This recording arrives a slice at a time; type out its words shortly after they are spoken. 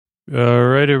All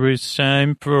right, everybody's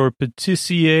time for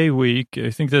Patissier Week. I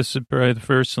think this is probably the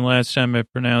first and last time I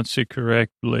pronounce it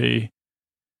correctly.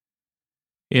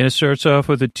 And it starts off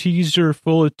with a teaser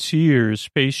full of tears.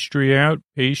 Pastry out,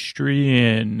 pastry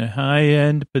in.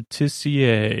 High-end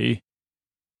Patissier.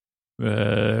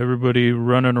 Everybody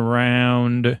running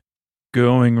around,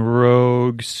 going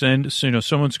rogue.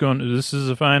 Someone's going, this is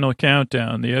the final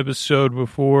countdown, the episode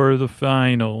before the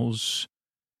finals.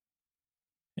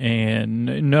 And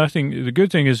the good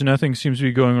thing is nothing seems to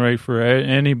be going right for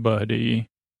anybody.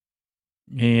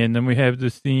 And then we have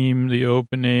the theme, the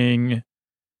opening,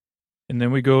 and then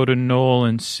we go to Noel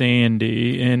and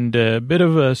Sandy, and a bit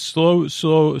of a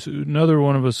another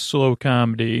one of a slow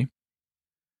comedy.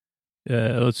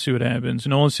 Let's see what happens.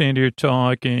 Noel and Sandy are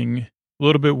talking, a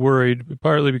little bit worried,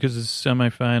 partly because it's a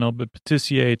semifinal, but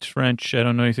Patissier, it's French, I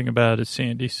don't know anything about it,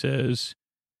 Sandy says.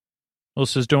 Will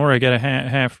says, don't worry, I got a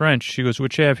half French. She goes,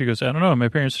 which half? He goes, I don't know. My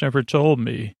parents never told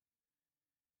me.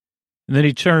 And then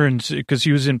he turns, because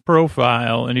he was in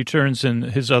profile, and he turns, and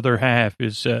his other half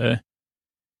is the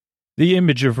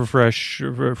image of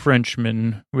a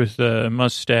Frenchman with a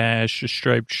mustache, a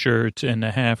striped shirt, and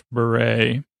a half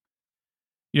beret.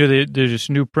 You know, this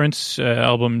new Prince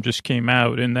album just came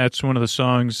out, and that's one of the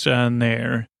songs on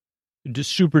there.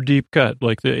 Just super deep cut,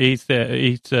 like the eighth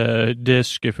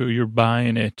disc, if you're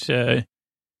buying it.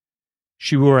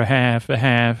 She wore a half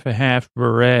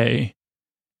beret.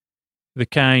 The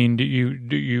kind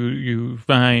you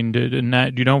find it,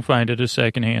 and you don't find at a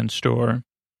secondhand store.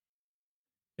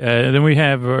 Then we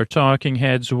have our talking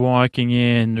heads walking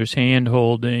in. There's hand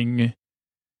holding.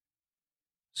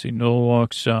 See, Noel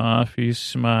walks off. He's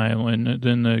smiling.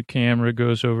 Then the camera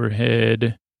goes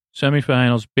overhead.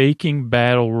 Semifinals, Baking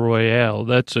Battle Royale.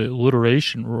 That's a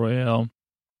alliteration royale.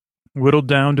 Whittled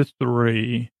down to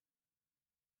 3.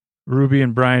 Ruby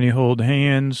and Bryony hold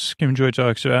hands. Kim Joy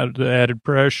talks about the added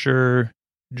pressure.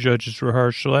 Judges were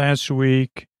harsh last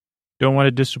week. Don't want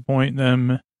to disappoint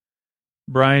them.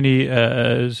 Bryony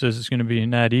says it's going to be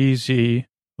not easy. A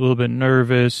little bit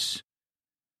nervous.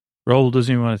 Raul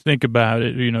doesn't even want to think about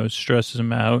it. You know, it stresses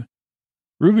him out.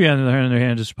 Ruby, on the other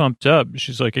hand, is pumped up.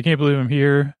 She's like, I can't believe I'm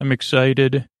here. I'm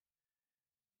excited.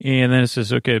 And then it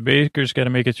says, okay, Baker's got to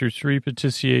make it through 3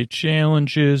 Patissier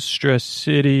challenges. Stress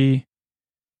City.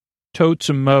 Totes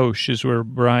a Mosh is where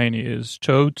Bryony is.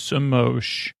 Totes a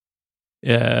Mosh.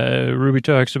 Ruby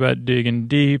talks about digging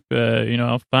deep.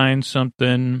 I'll find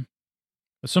something.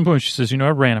 At some point she says, I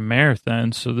ran a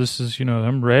marathon, so this is,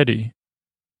 I'm ready.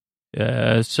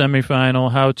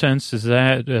 Semifinal, how tense is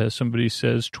that? Somebody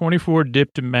says 24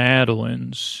 dipped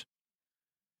Madeleines.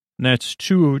 And that's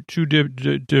two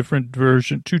different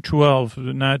versions, 212,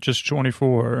 not just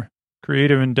 24.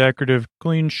 Creative and decorative,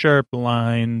 clean, sharp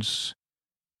lines.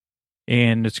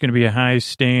 And it's going to be a high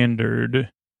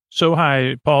standard. So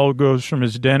high, Paul goes from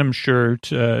his denim shirt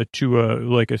to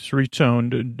a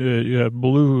three-toned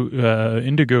blue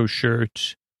indigo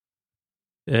shirt.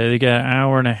 They got an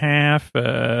hour and a half.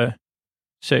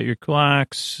 Set your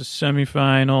clocks.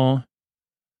 Semifinal.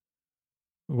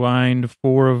 Wind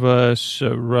 4 of us.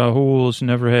 Rahul's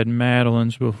never had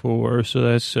Madeleines before, so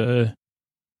that's.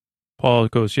 Paul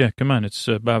goes, yeah, come on. It's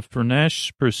about finesse,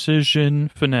 precision,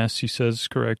 finesse. He says,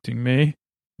 correcting me.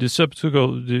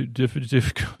 Deceptively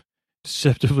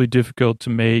difficult to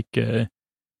make.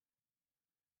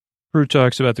 Prue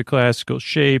talks about the classical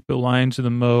shape, the lines of the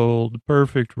mold,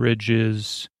 perfect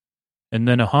ridges, and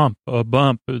then a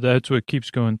bump. That's what keeps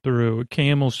going through. A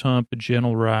camel's hump, a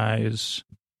gentle rise.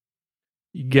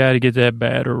 You got to get that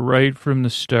batter right from the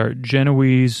start.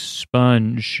 Genoese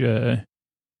sponge.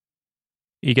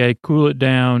 You got to cool it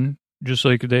down, just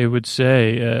like they would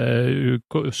say.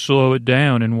 Slow it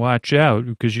down and watch out,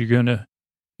 because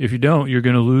if you don't, you're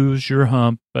going to lose your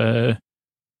hump. So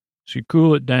you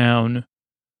cool it down.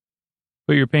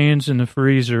 Put your pans in the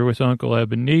freezer with Uncle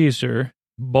Ebenezer.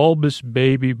 Bulbous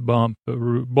bump,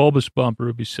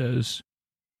 Ruby says.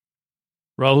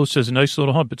 Raul says, a nice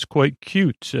little hump. It's quite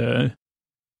cute.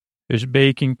 There's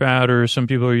baking powder. Some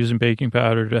people are using baking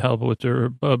powder to help with their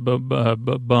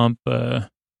bump.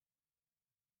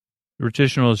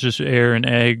 Rotitional is just air and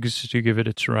eggs to give it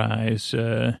its rise.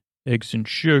 Eggs and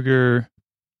sugar.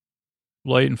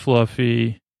 Light and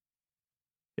fluffy.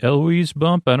 Eloise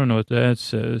bump? I don't know what that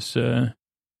says.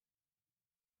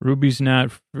 Ruby's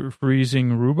not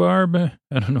freezing rhubarb?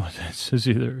 I don't know what that says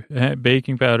either.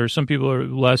 Baking powder. Some people are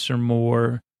less or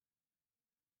more.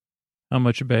 How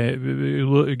much? Give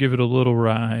it a little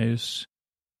rise.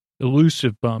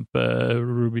 Elusive bump,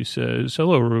 Ruby says.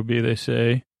 Hello, Ruby, they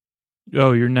say.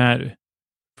 Oh, you're not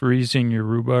freezing your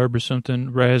rhubarb or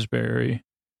something? Raspberry.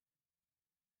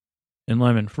 and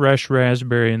lemon. Fresh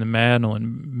raspberry in the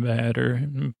Madeline batter.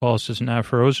 And Paul says, not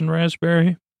frozen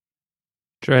raspberry.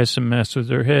 Tries to mess with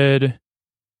her head.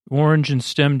 Orange and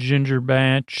stemmed ginger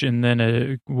batch, and then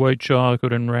a white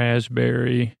chocolate and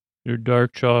raspberry, or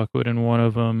dark chocolate in one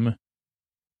of them.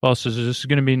 Paul says, this is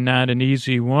going to be not an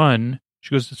easy one.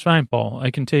 She goes, it's fine, Paul. I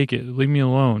can take it. Leave me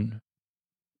alone.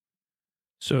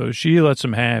 So she lets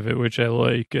him have it, which I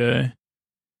like.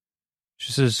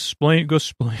 She says, go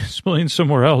explain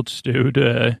somewhere else,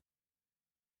 dude.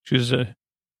 She says,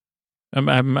 I'm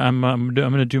going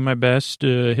to do my best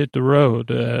to hit the road.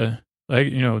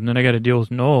 And then I got to deal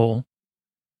with Noel.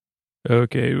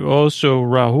 Okay. Also,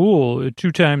 Rahul, a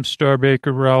 2-time star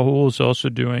baker, Rahul is also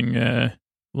doing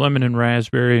lemon and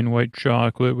raspberry and white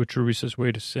chocolate, which Ruby says,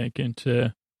 wait a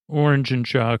second. Orange and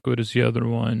chocolate is the other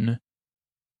one.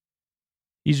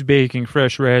 He's baking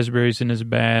fresh raspberries in his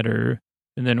batter,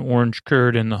 and then orange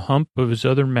curd in the hump of his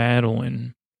other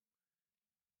Madeline.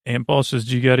 And Paul says,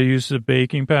 do you got to use the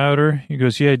baking powder? He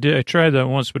goes, yeah, I did. I tried that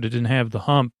once, but it didn't have the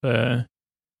hump.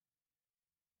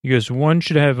 He goes, one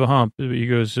should have a hump. He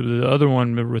goes, the other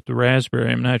one with the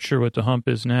raspberry, I'm not sure what the hump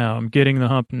is now. I'm getting the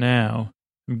hump now.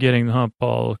 I'm getting the hump,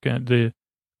 Paul.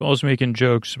 Paul's making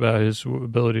jokes about his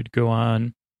ability to go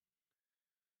on.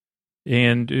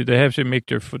 And they have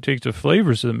to take the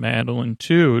flavors of the Madeline,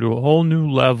 too, to a whole new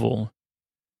level.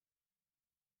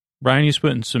 Bryony's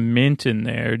putting some mint in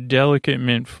there, delicate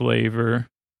mint flavor.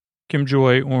 Kim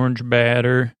Joy, orange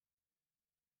batter.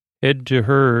 Head to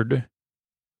herd.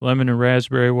 Lemon and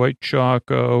raspberry, white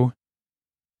choco.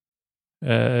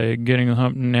 Getting the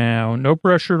hump now. No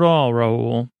pressure at all,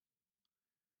 Raul.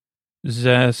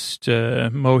 Zest,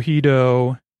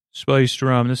 mojito, spiced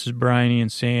rum. This is Bryony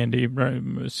and Sandy.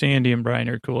 Sandy and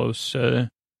Bryony are close.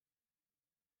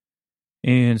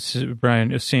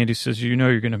 Sandy says,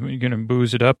 you're gonna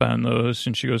booze it up on those.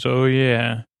 And she goes, oh,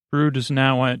 yeah. Prue does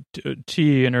not want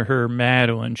tea in her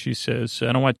Madeline. She says,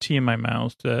 I don't want tea in my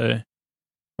mouth.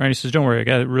 Bryony says, don't worry, I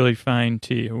got really fine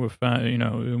tea. It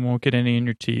won't get any in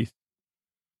your teeth.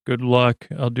 Good luck.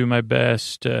 I'll do my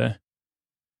best.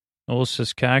 Noel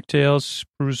says, cocktails.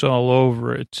 Prue's all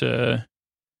over it.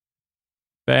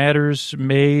 Batters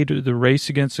made, the race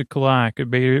against the clock.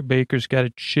 Baker's got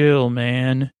to chill,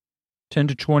 man. 10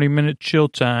 to 20 minute chill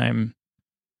time.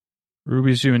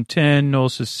 Ruby's doing 10. Noel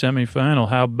says, semifinal.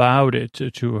 How about it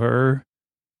to her?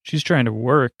 She's trying to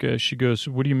work. She goes,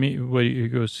 what do you mean? He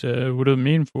goes, what do it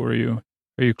mean for you?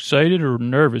 Are you excited or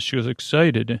nervous? She goes,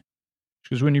 excited.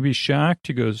 She goes, wouldn't you be shocked?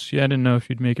 He goes, yeah, I didn't know if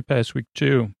you'd make it past week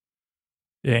 2.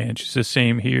 And she says,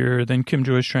 same here. Then Kim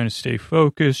Joy's trying to stay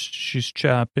focused. She's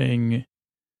chopping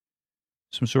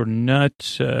some sort of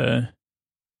nut,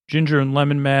 ginger and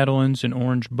lemon madeleines and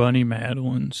orange bunny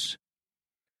madeleines.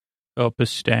 Oh,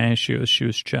 pistachios she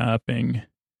was chopping.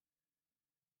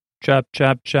 Chop,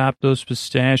 chop, chop those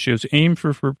pistachios. Aim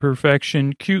for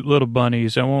perfection. Cute little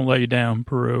bunnies. I won't let you down,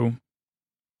 Peru.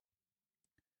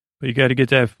 But you got to get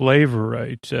that flavor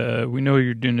right. We know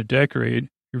you're doing to decorate.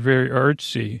 You're very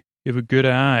artsy. You have a good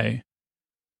eye.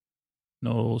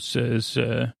 Noel says,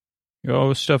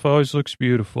 your stuff always looks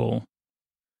beautiful.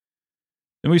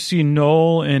 Then we see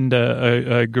Noel and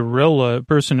a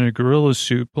person in a gorilla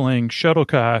suit playing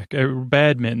shuttlecock,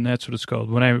 badminton, that's what it's called.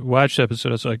 When I watched the episode,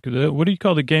 I was like, what do you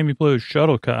call the game you play with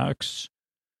shuttlecocks?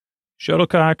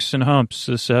 Shuttlecocks and humps.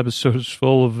 This episode is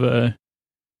full of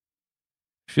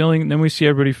filling. Then we see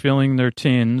everybody filling their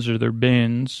tins or their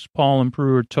bins. Paul and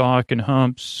Prue are talking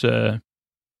humps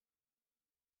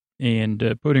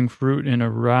and putting fruit in a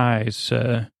rise.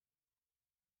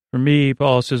 For me,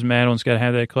 Paul says Madeline's got to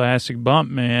have that classic bump,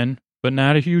 man, but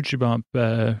not a huge bump,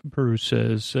 Prue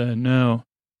says. No,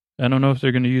 I don't know if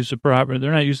they're going to use they're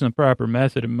not using the proper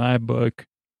method in my book.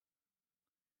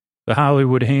 The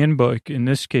Hollywood handbook in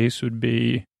this case would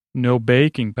be no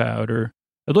baking powder.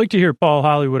 I'd like to hear Paul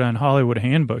Hollywood on Hollywood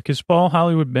handbook. Has Paul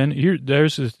Hollywood been here?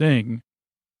 There's the thing.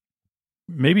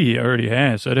 Maybe he already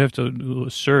has. I'd have to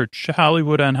search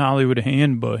Hollywood on Hollywood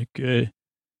handbook.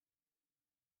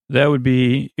 That would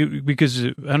be, because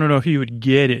I don't know if he would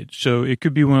get it. So it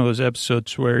could be one of those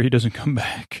episodes where he doesn't come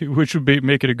back, which would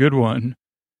make it a good one.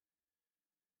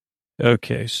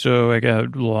 Okay, so I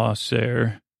got lost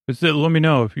there. But let me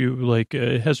know if you,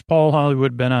 has Paul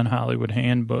Hollywood been on Hollywood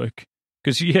Handbook?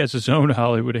 Because he has his own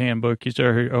Hollywood Handbook he's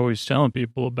always telling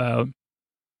people about.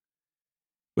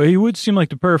 But he would seem like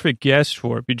the perfect guest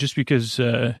for it, just because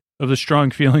of the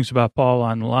strong feelings about Paul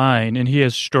online, and he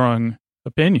has strong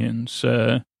opinions.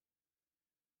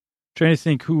 Trying to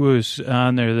think who was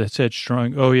on there that said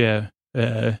strong. Oh, yeah.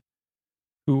 I'm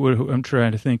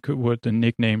trying to think what the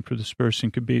nickname for this person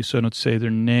could be, so I don't say their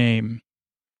name.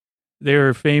 They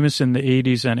were famous in the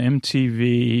 80s on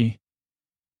MTV.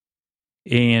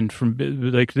 And from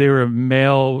like they were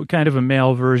kind of a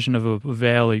male version of a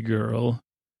Valley Girl.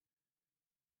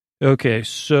 Okay,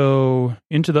 so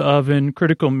into the oven,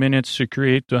 critical minutes to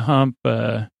create the hump.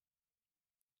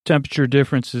 Temperature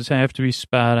differences have to be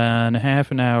spot on.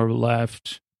 Half an hour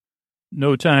left.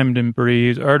 No time to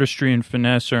breathe. Artistry and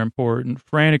finesse are important.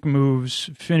 Frantic moves,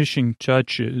 finishing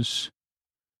touches.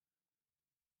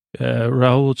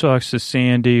 Raul talks to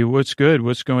Sandy. What's good?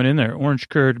 What's going in there? Orange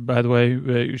curd, by the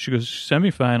way. She goes,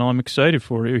 semifinal. I'm excited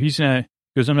for you. He's not,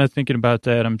 because I'm not thinking about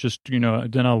that. I'm just,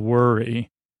 then I'll worry.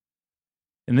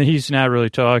 And then he's not really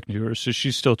talking to her. So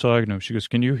she's still talking to him. She goes,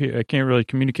 can you hear? I can't really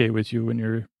communicate with you when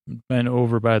you're bent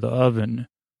over by the oven.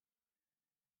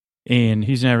 And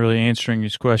he's not really answering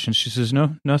his questions. She says,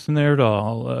 no, nothing there at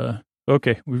all.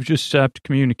 Okay, we've just stopped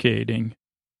communicating.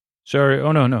 Sorry.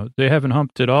 Oh, no. They haven't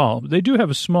humped at all. They do have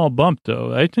a small bump,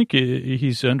 though. I think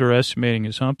he's underestimating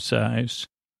his hump size.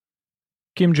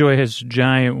 Kim Joy has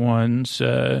giant ones.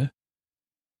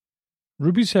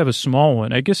 Ruby's have a small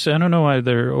one. I guess I don't know why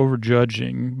they're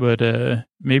overjudging, but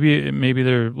maybe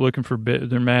they're looking for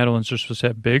their Madeleines are supposed to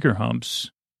have bigger humps.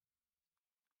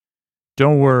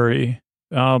 Don't worry.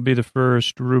 I'll be the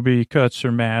first. Ruby cuts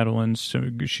her Madeleines. So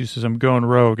she says, I'm going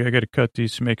rogue. I got to cut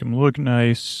these to make them look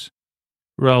nice.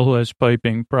 Raul has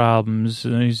piping problems,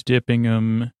 and he's dipping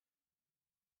them.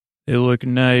 They look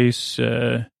nice.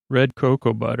 Red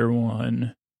cocoa butter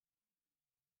one.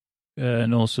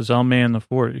 Noel says, I'll man the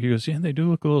fort. He goes, yeah, they do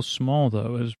look a little small,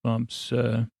 though, as bumps.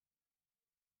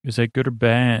 Is that good or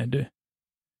bad?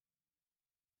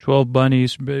 12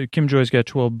 bunnies. Kim Joy's got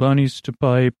 12 bunnies to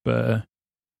pipe. A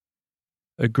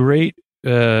great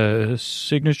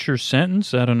signature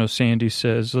sentence. I don't know, Sandy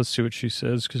says. Let's see what she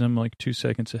says, because I'm like 2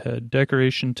 seconds ahead.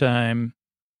 Decoration time.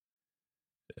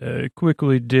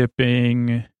 Quickly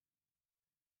dipping.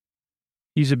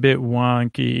 He's a bit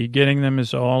wonky. Getting them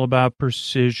is all about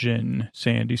precision,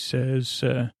 Sandy says.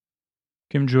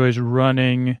 Kim Joy's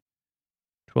running.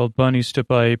 12 bunnies to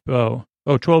pipe. Oh,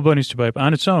 12 bunnies to pipe.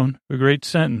 On its own, a great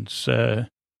sentence.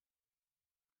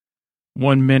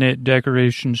 1 minute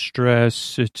decoration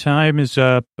stress. Time is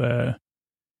up.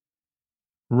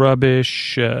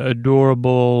 Rubbish.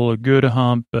 Adorable. A good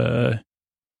hump. You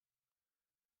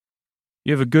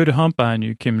have a good hump on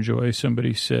you, Kim Joy,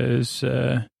 somebody says.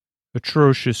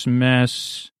 Atrocious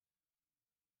mess.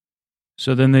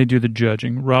 So then they do the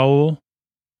judging. Raul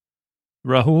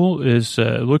is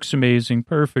looks amazing.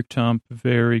 Perfect hump.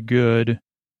 Very good.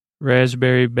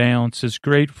 Raspberry balances.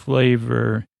 Great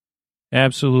flavor.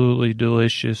 Absolutely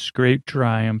delicious. Great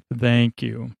triumph. Thank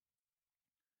you.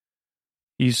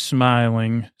 He's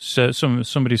smiling. So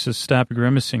somebody says, stop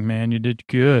grimacing, man. You did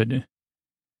good.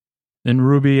 Then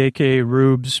Ruby, a.k.a.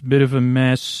 Rubes, bit of a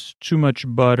mess. Too much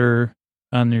butter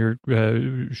on your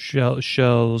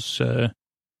shells.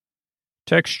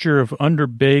 Texture of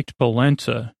underbaked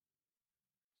polenta.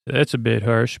 That's a bit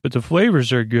harsh, but the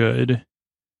flavors are good.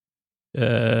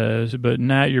 But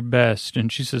not your best. And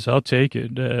she says, I'll take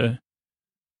it.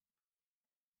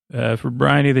 For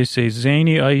Bryony, they say,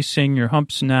 zany icing, your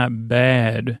hump's not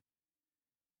bad.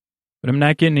 But I'm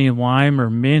not getting any lime or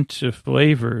mint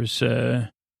flavors.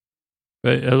 But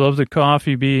I love the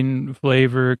coffee bean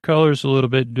flavor. Color's a little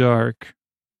bit dark,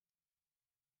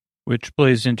 which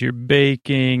plays into your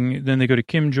baking. Then they go to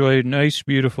Kim Joy. Nice,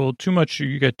 beautiful. Too much,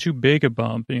 you got too big a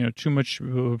bump. Too much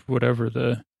of whatever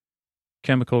the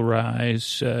chemical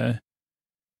rise.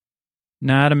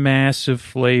 Not a massive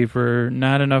flavor,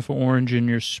 not enough orange in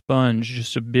your sponge,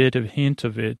 just a bit of hint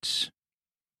of it.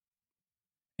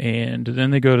 And then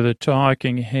they go to the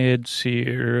talking heads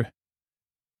here.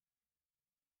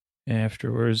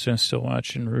 Afterwards, I'm still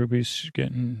watching Ruby's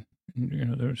getting,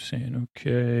 they're saying,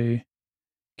 okay,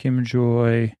 Kim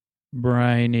Joy,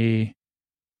 Bryony.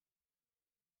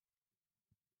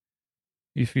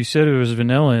 If you said it was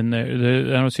vanilla in there,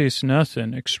 I don't taste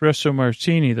nothing. Espresso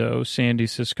martini, though, Sandy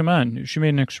says, come on. She made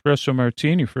an espresso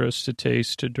martini for us to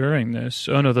taste during this.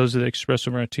 Oh, no, those are the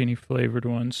espresso martini flavored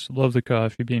ones. Love the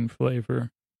coffee bean flavor.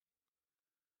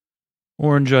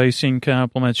 Orange icing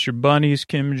compliments your bunnies,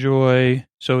 Kim Joy.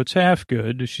 So it's half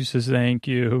good. She says, thank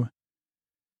you.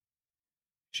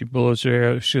 She blows her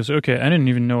hair. She goes, okay, I didn't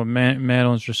even know what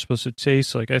Madeleines were supposed to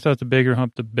taste like. I thought the bigger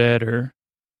hump, the better.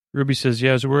 Ruby says,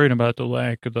 yeah, I was worried about the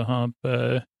lack of the hump.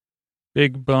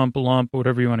 Big bump, lump,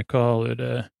 whatever you want to call it.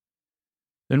 Then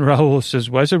Raul says,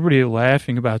 why is everybody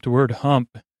laughing about the word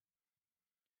hump?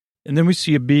 And then we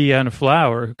see a bee on a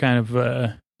flower, kind of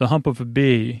the hump of a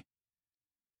bee.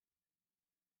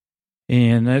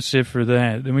 And that's it for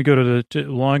that. Then we go to the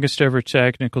longest ever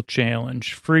technical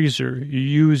challenge. Freezer,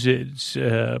 use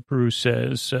it, Prue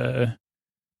says.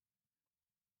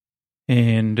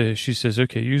 And she says,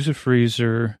 okay, use a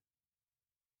freezer.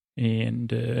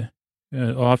 And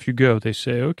off you go. They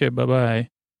say, okay, bye-bye.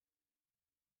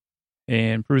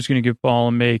 And Prue's going to give Paul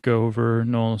a makeover.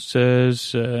 Noel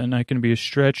says, not going to be a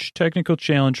stretch. Technical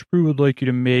challenge. Prue would like you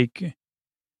to make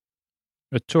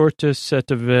a torta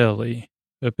settavelli,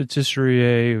 a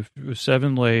patisserie of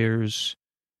 7 layers,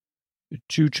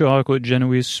 2 chocolate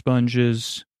Genoese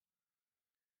sponges,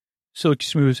 silky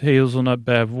smooth hazelnut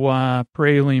bavois,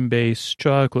 praline base,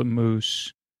 chocolate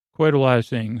mousse. Quite a lot of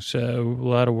things, a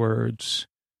lot of words.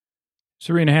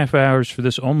 3.5 hours for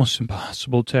this almost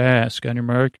impossible task. On your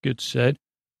mark, get set,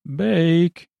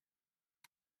 bake.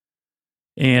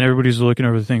 And everybody's looking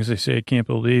over the things they say. I can't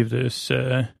believe this.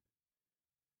 I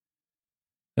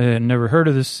had never heard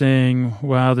of this thing.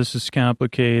 Wow, this is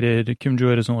complicated. Kim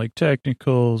Joy doesn't like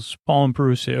technicals. Paul and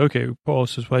Prue say, okay, Paul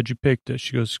says, why'd you pick this?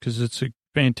 She goes, because it's a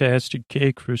fantastic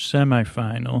cake for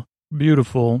semifinal.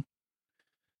 Beautiful.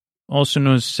 Also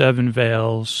known as 7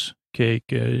 Vales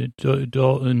cake,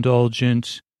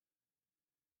 indulgent,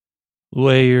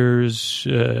 layers.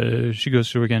 She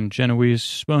goes through again, Genoese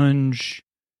sponge,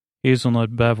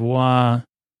 hazelnut bavois,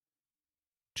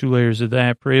 2 layers of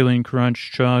that, praline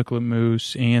crunch, chocolate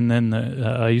mousse, and then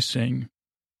the icing.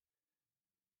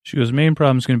 She goes, main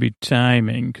problem is going to be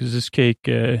timing, because this cake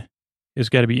has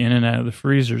got to be in and out of the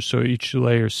freezer, so each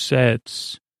layer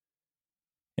sets,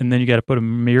 and then you got to put a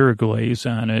mirror glaze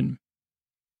on it,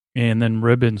 and then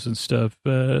ribbons and stuff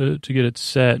to get it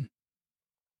set.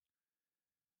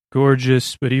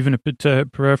 Gorgeous, but even a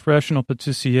professional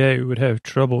patissier would have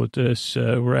trouble with this.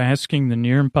 We're asking the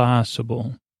near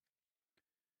impossible.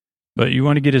 But you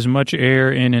want to get as much air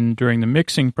in and during the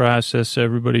mixing process,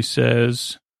 everybody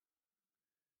says.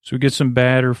 So we get some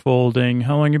batter folding.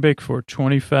 How long you bake for?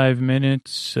 25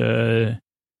 minutes. People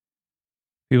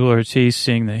are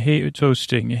tasting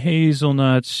toasting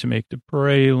hazelnuts to make the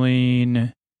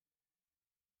praline.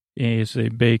 As they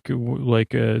bake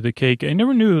the cake. I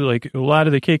never knew a lot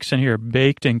of the cakes in here are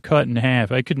baked and cut in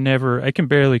half. I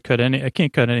can't cut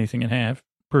anything in half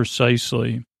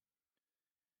precisely.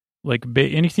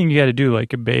 Anything you got to do,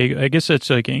 like a bagel. I guess that's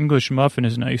like an English muffin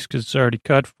is nice because it's already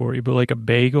cut for you, but like a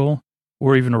bagel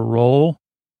or even a roll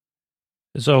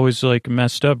is always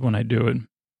messed up when I do it.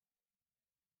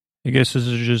 I guess this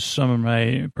is just some of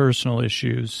my personal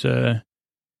issues.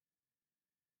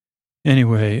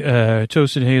 Anyway,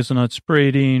 toasted hazelnuts,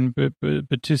 praline,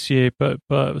 patissier,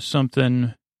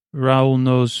 something. Raoul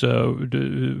knows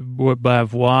what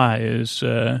bavois is.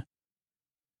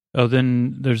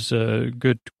 Then there's a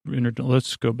good.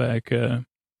 Let's go back.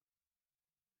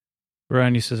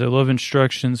 Ronnie says, I love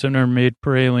instructions. I've never made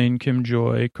praline. Kim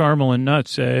Joy. Caramel and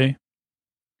nuts, eh?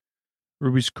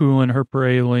 Ruby's cooling her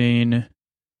praline.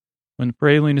 When the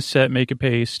praline is set, make a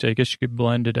paste. I guess you could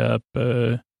blend it up.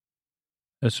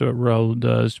 That's what Raoul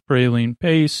does. Praline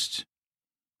paste.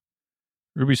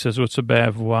 Ruby says, what's a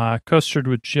bavois? Custard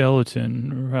with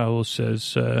gelatin. Raoul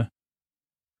says,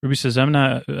 Ruby says, I'm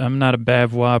not a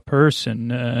bavois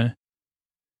person.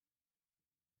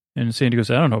 And Sandy goes,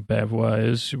 I don't know what bavois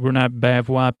is. We're not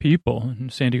bavois people.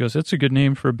 And Sandy goes, that's a good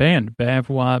name for a band,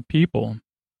 bavois people.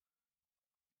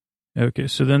 Okay,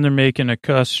 so then they're making a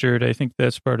custard. I think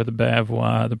that's part of the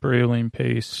bavois, the praline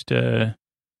paste.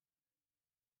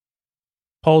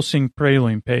 Pulsing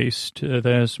praline paste,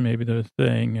 that's maybe the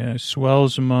thing.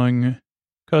 Swells among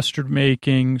custard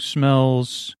making,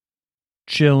 smells,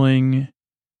 chilling.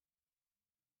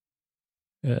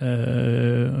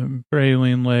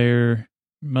 Praline layer,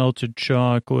 melted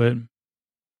chocolate.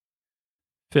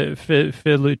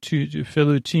 Fellutine,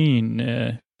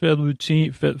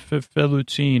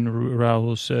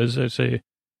 Raoul says. I say,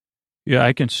 yeah,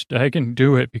 I can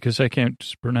do it because I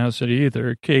can't pronounce it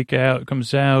either. Cake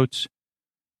comes out.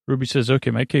 Ruby says,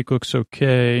 okay, my cake looks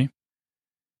okay.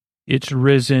 It's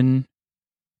risen.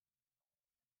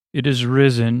 It is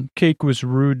risen. Cake was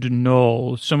rude to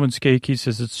Noel. Someone's cake, he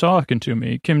says, it's talking to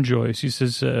me. Kim Joyce, he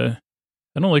says, I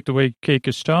don't like the way cake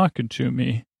is talking to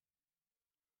me.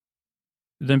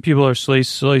 Then people are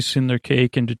slicing their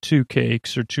cake into 2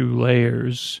 cakes or 2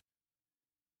 layers,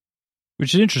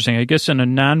 which is interesting. I guess in a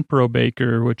non-pro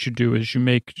baker, what you do is you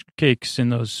make cakes in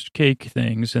those cake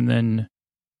things, and then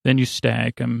you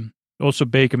stack them. Also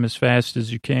bake them as fast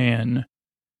as you can.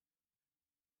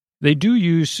 They do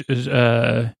use, what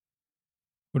are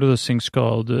those things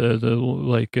called? Things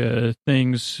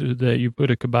that you put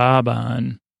a kebab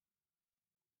on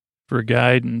for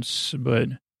guidance, but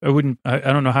I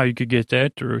don't know how you could get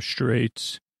that through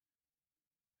straight.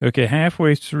 Okay,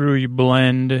 halfway through, you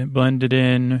blend it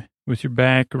in with your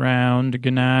background,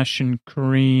 ganache and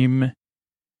cream.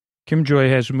 Kim Joy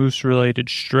has mousse-related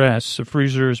stress. The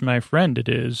freezer is my friend, it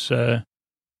is,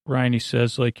 Bryony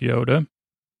says like Yoda.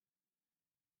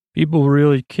 People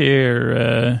really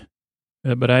care,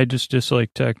 but I just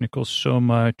dislike technicals so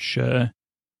much.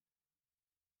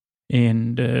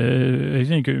 And I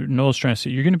think Noel's trying to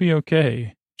say, you're going to be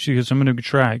okay. She goes, I'm going to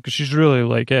try. Because she's really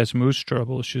like, has moose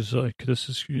trouble. She's like, this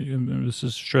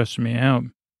is stressing me out.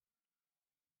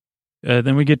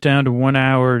 Then we get down to 1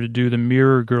 hour to do the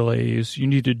mirror glaze. You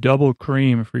need a double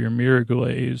cream for your mirror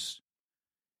glaze.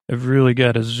 I've really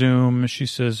got to zoom. She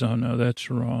says, oh no,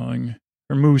 that's wrong.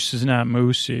 Her mousse is not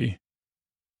moussey.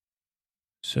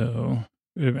 So,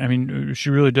 I mean, she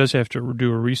really does have to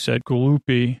do a reset.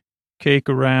 Gloopy, cake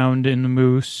around in the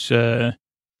mousse,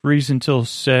 freeze until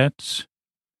sets.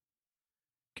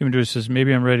 Kim Joy says,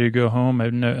 maybe I'm ready to go home. I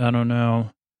don't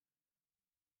know.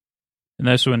 And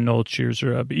that's when Noel cheers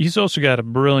her up. He's also got a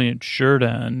brilliant shirt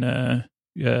on,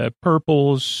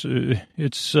 purples.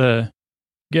 It's, got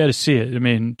to see it. I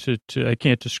mean, I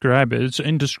can't describe it. It's an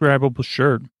indescribable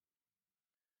shirt.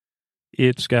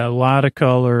 It's got a lot of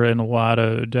color and a lot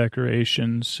of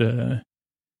decorations.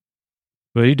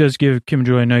 But he does give Kim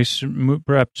Joy a nice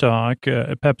pep talk,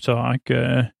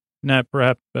 not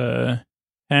prep,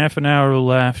 half an hour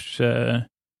left,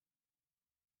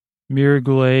 mirror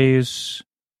glaze,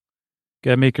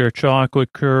 got to make our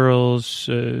chocolate curls,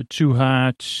 too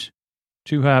hot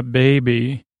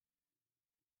baby.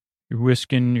 You're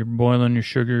whisking, you're boiling your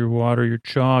sugar, your water, your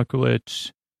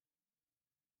chocolates,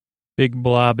 big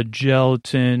blob of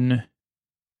gelatin,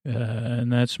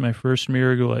 and that's my first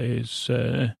mirror glaze.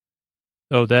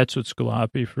 Oh, that's what's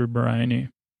gloppy for Bryony.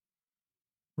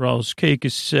 Raul's cake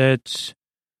is set.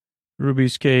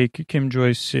 Ruby's cake, Kim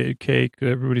Joy's cake.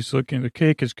 Everybody's looking. The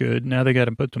cake is good. Now they got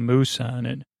to put the mousse on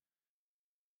it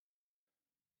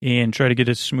and try to get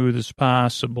it as smooth as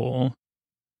possible.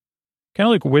 Kind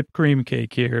of like whipped cream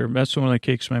cake here. That's one of the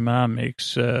cakes my mom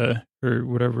makes, or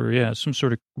whatever. Yeah, some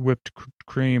sort of whipped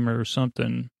cream or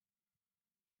something.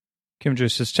 Kim Joy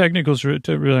says, technicals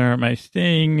really aren't my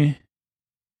thing.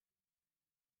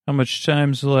 How much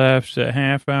time's left? A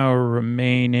half hour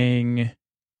remaining.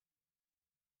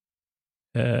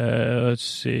 Let's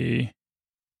see.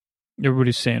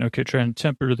 Everybody's saying, okay, trying to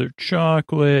temper their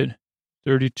chocolate.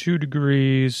 32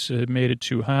 degrees. It made it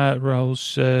too hot, Raul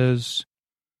says.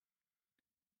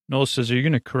 Noel says, are you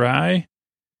going to cry?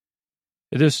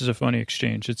 This is a funny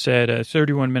exchange. It's at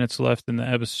 31 minutes left in the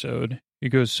episode. He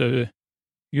goes, you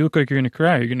look like you're going to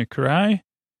cry. You're going to cry?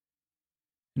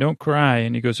 Don't cry.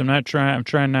 And he goes, I'm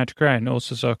trying not to cry. Noel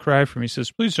says, I'll cry for me. He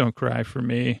says, please don't cry for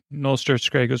me. Noel starts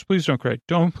to cry. He goes, please don't cry.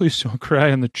 Please don't cry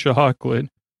on the chocolate.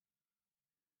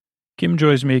 Kim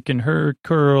Joy's making her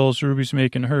curls. Ruby's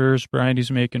making hers. Bryony's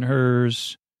making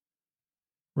hers.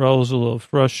 Raul's a little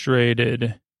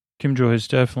frustrated. Kim Joy is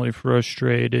definitely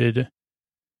frustrated.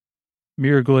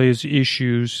 Mirror glaze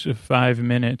issues of 5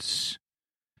 minutes.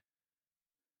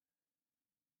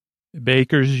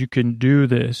 Bakers, you can do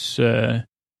this.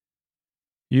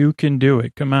 You can do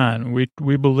it. Come on.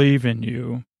 We believe in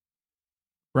you.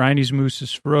 Bryony's mousse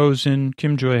is frozen.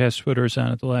 Kim Joy has to put hers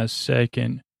on at the last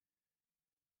second.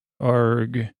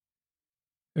 Arg.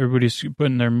 Everybody's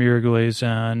putting their mirror glaze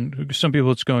on. Some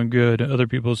people it's going good. Other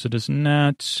people it is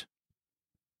not.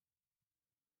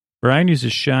 Bryony's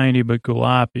is shiny but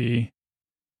gloppy.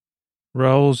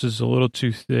 Raul's is a little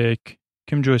too thick.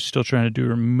 Kim Joy's still trying to do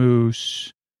her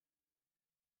mousse.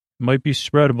 Might be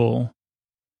spreadable.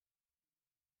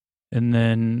 And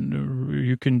then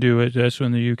you can do it. That's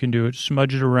when you can do it.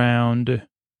 Smudge it around.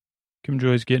 Kim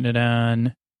Joy's getting it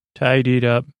on. Tidy it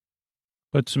up.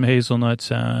 Put some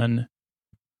hazelnuts on.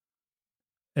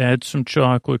 Add some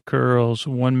chocolate curls.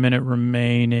 1 minute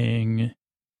remaining.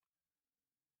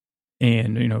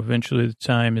 And, eventually the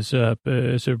time is up.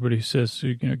 As everybody says,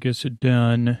 gets it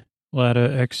done. A lot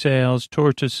of exhales.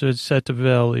 Tortoise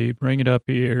Setavelli. Bring it up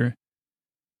here.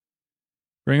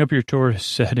 Bring up your tortoise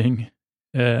setting.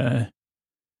 Paul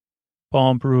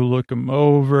and Peru look them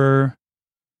over.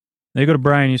 They go to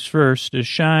Bryony's first. A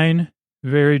shine,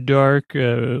 very dark,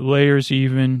 layers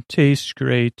even, tastes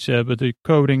great, but the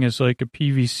coating is like a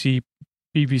PVC.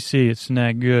 It's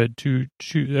not good.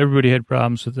 Everybody had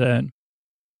problems with that.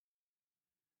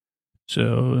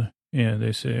 So, yeah,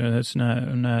 they say,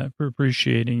 I'm not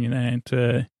appreciating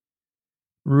that.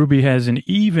 Ruby has an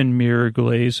even mirror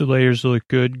glaze. The layers look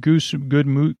good. Goose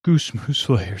mousse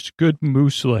layers. Good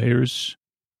mousse layers.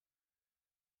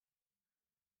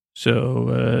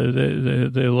 So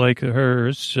they like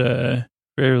hers.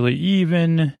 Fairly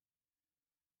even.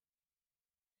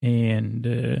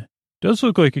 And does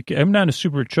look like I'm not a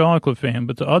super chocolate fan,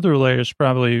 but the other layers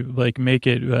probably like make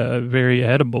it very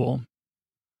edible.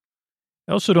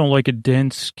 I also don't like a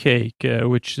dense cake,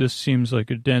 which this seems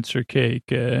like a denser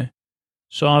cake.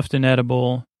 Soft and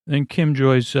edible. Then Kim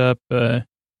Joy's up. Bit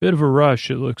of a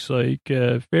rush, it looks like.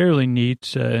 Fairly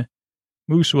neat.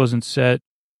 Mousse wasn't set,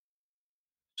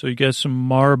 so you get some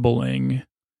marbling.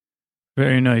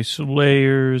 Very nice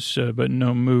layers, but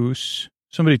no mousse.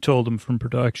 Somebody told him from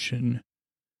production.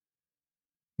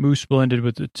 Mousse blended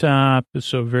with the top,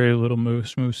 so very little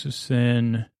mousse. Mousse is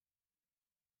thin.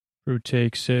 Fruit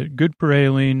takes it. Good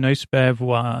praline, nice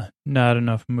bavois, not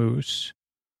enough mousse.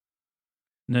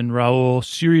 And then Raoul,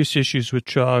 serious issues with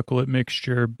chocolate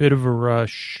mixture, bit of a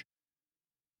rush.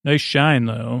 Nice shine,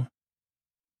 though.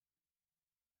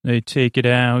 They take it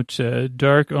out.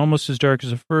 Dark, almost as dark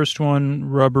as the first one.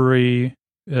 Rubbery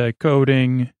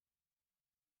coating.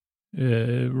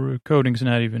 Coating's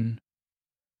not even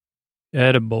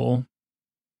edible.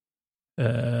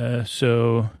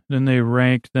 So then they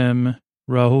rank them.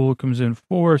 Rahul comes in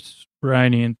fourth,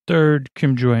 Bryony in third,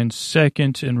 Kim Joy in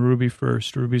second, and Ruby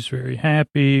first. Ruby's very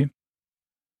happy.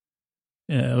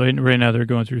 Right now they're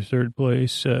going through third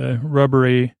place.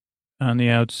 Rubbery on the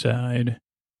outside.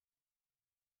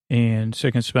 And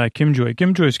second spot, Kim Joy.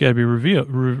 Kim Joy's got to be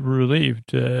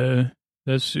relieved.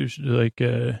 That's like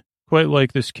quite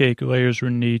like this cake. Layers were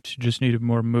neat. Just needed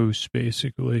more mousse,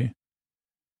 basically.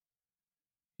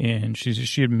 And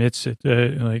she admits it.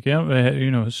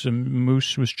 Some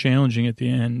mousse was challenging at the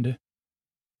end.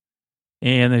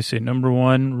 And they say, number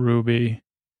one, Ruby.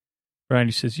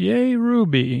 Bryony says, yay,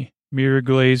 Ruby. Mirror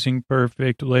glazing,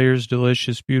 perfect. Layers,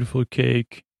 delicious, beautiful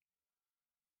cake.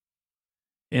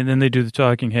 And then they do the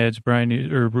talking heads.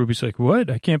 Ruby's like, what?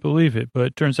 I can't believe it. But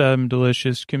it turns out I'm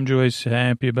delicious. Kim Joy's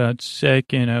happy about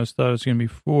second. I thought it was going to be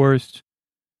fourth.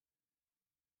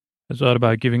 I thought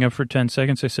about giving up for 10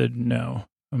 seconds. I said, no,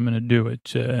 I'm going to do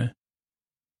it.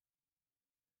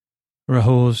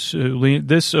 Rahul's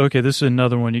this is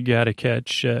another one you got to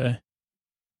catch.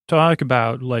 Talk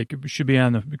about, like, it should be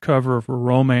on the cover of a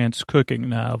romance cooking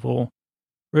novel.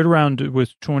 Right around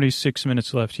with 26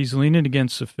 minutes left, he's leaning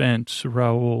against the fence,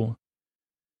 Rahul,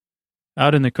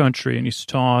 out in the country, and he's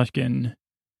talking.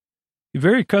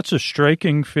 He cuts a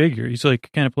striking figure. He's like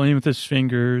kind of playing with his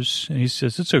fingers, and he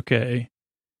says, it's okay.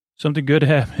 Something good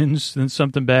happens, then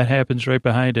something bad happens right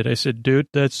behind it. I said, dude,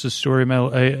 that's the story. I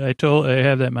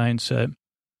have that mindset.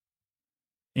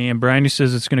 And Bryony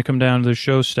says it's going to come down to the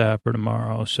showstopper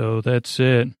tomorrow, so that's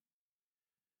it.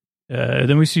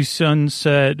 Then we see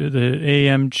sunset, the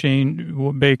AM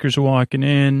chain bakers walking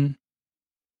in,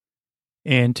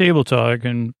 and table talk.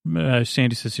 And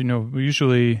Sandy says,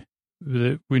 usually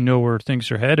we know where things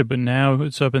are headed, but now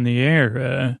it's up in the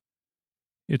air.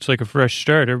 It's like a fresh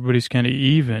start. Everybody's kind of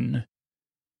even.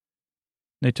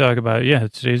 They talk about,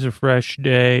 today's a fresh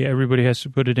day. Everybody has to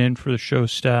put it in for the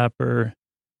showstopper.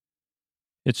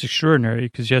 It's extraordinary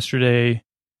because yesterday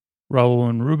Raoul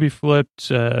and Ruby flipped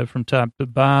from top to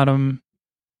bottom,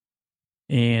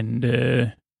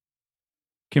 and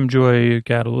Kim Joy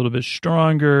got a little bit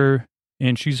stronger,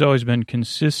 and she's always been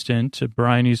consistent.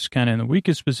 Bryony's kind of in the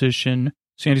weakest position.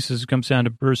 Sandy says it comes down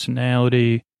to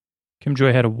personality. Kim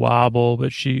Joy had a wobble,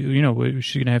 but she's going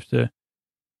to have to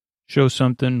show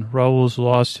something. Raoul's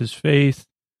lost his faith.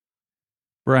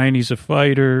 Bryony's a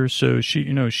fighter, so she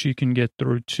can get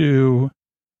through too.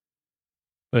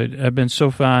 But I've been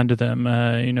so fond of them,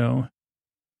 and I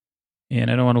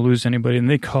don't want to lose anybody. And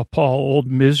they call Paul old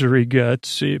misery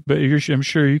guts, but I'm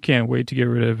sure you can't wait to get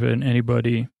rid of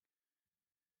anybody.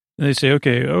 And they say,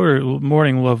 okay,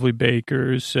 morning, lovely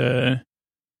bakers. You're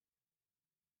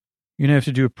going to have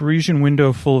to do a Parisian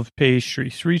window full of pastry,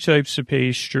 3 types of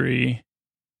pastry,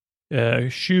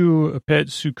 choux, a pâte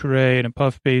sucrée, and a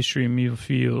puff pastry,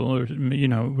 millefeuille, or,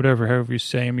 whatever, however you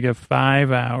say them. You got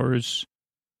 5 hours.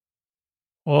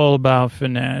 All about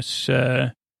finesse.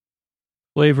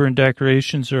 Flavor and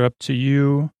decorations are up to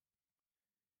you.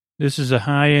 This is a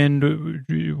high-end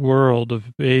world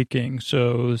of baking,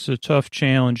 so it's a tough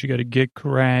challenge. You got to get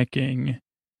cracking.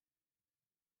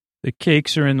 The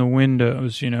cakes are in the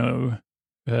windows,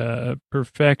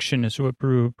 perfection is what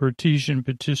Peru. Parisian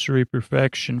patisserie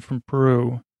perfection from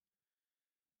Peru.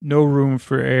 No room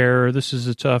for error. This is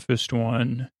the toughest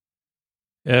one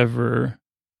ever.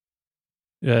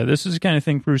 This is the kind of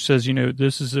thing Bruce says,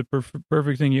 this is a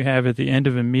perfect thing you have at the end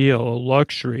of a meal, a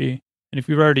luxury. And if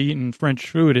you've already eaten French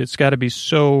food, it's got to be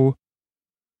so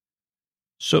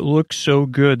looks so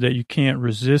good that you can't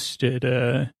resist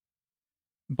it.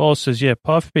 Ball says,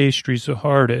 puff pastry's the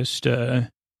hardest.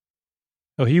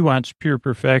 Oh, he wants pure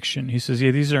perfection. He says,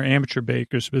 yeah, these are amateur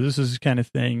bakers, but this is the kind of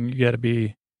thing you got to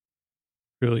be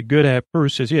really good at.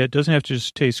 Bruce says, yeah, it doesn't have to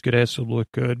just taste good, it has to look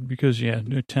good because, yeah,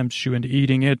 it tempts you into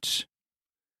eating it.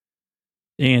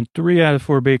 And 3 out of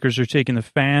 4 bakers are taking the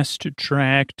fast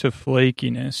track to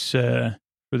flakiness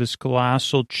for this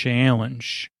colossal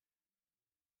challenge.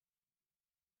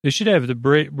 They should have the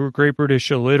Great British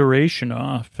alliteration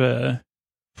off.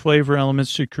 Flavor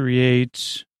elements to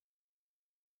create.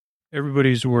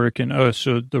 Everybody's working. Oh,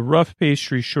 so the rough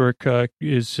pastry shortcut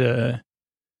is,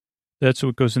 that's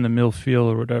what goes in the mille-feuille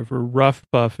or whatever. Rough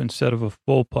puff instead of a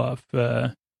full puff.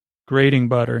 Grating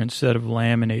butter instead of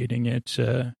laminating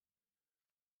it.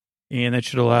 And that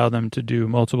should allow them to do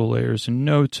multiple layers in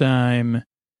no time.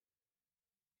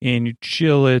 And you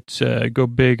chill it, go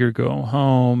big or go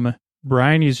home.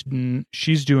 Bryony's,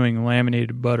 she's doing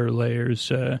laminated butter layers.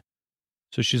 So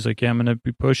she's like, yeah, I'm going to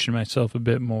be pushing myself a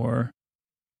bit more.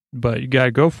 But you got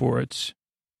to go for it.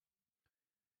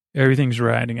 Everything's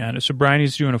riding on it. So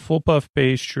Bryony's doing a full puff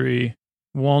pastry,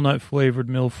 walnut flavored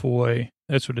mille-feuille.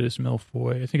 That's what it is,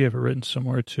 mille-feuille. I think I have it written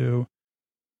somewhere too.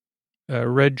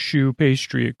 Red shoe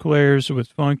pastry eclairs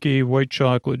with funky white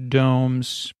chocolate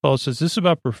domes. Paul says, this is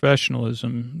about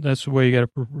professionalism. That's the way you got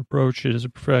to approach it as a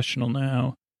professional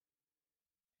now.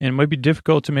 And it might be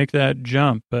difficult to make that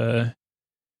jump. But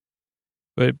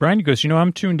Brian goes,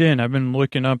 I'm tuned in. I've been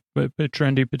looking up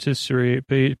trendy patisserie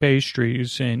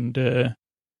pastries, and I'm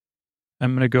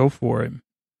going to go for it.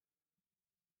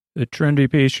 The trendy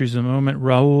pastries at the moment.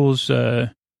 Raoul's,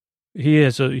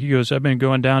 he goes, I've been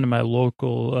going down to my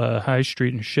local high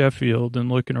street in Sheffield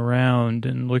and looking around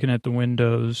and looking at the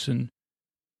windows. And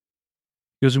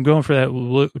he goes, I'm going for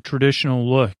that traditional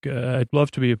look. I'd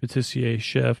love to be a patissier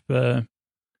chef.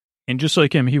 And just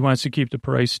like him, he wants to keep the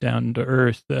price down to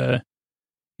earth.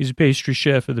 He's a pastry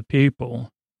chef of the people.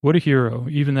 What a hero.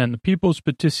 Even then, the people's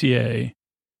patissier,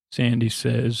 Sandy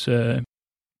says. So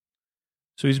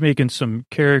he's making some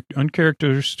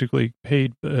uncharacteristically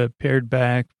pared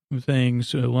back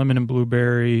things, lemon and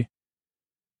blueberry,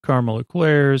 caramel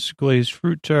eclairs, glazed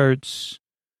fruit tarts,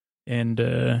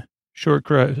 and short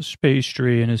crust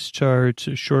pastry in his tarts,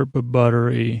 short but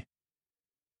buttery.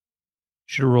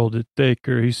 Should have rolled it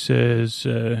thicker, he says.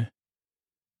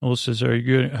 Will says, are you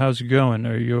good? How's it going?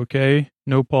 Are you okay?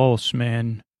 No pulse,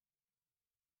 man.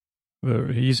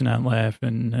 But he's not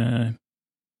laughing.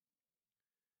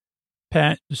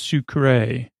 Pat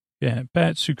Sucre. Yeah,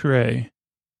 Pat Sucre.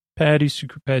 Patty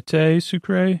Sucre. Pate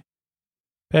Sucre?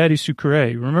 Patty Sucre.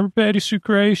 Remember Patty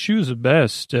Sucre? She was the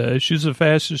best. She was the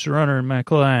fastest runner in my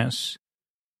class.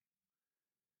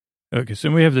 Okay,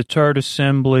 so we have the tart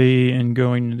assembly and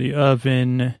going to the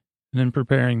oven, and then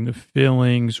preparing the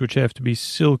fillings, which have to be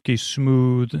silky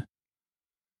smooth.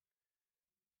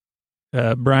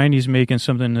 Bryony's making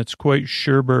something that's quite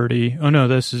sherbety. Oh, no,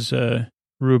 this is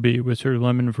Ruby with her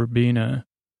lemon verbena.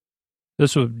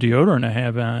 That's what deodorant I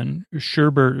have on.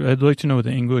 Sherbet. I'd like to know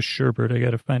the English sherbet. I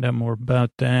got to find out more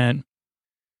about that.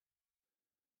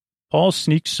 Paul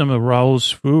sneaks some of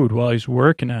Raoul's food while he's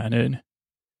working on it,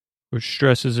 which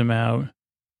stresses him out.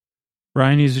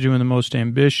 Bryony's doing the most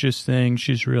ambitious thing.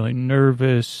 She's really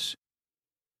nervous.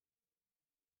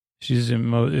 She's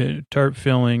in tart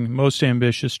filling, most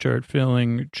ambitious tart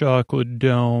filling, chocolate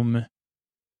dome,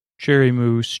 cherry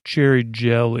mousse, cherry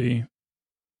jelly.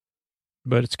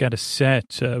 But it's got a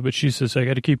set. But she says, I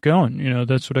got to keep going.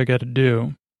 That's what I got to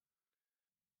do.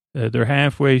 They're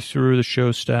halfway through the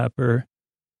showstopper.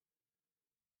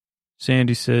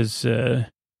 Sandy says, she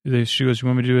goes, you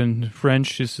want me to do it in French?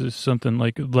 She says something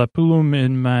like, La plume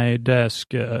in my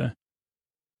desk.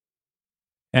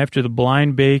 After the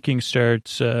blind baking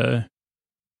starts, got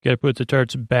to put the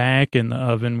tarts back in the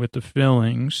oven with the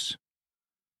fillings.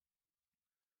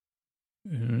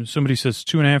 Somebody says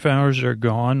 2.5 hours are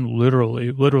gone.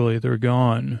 Literally, they're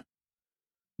gone.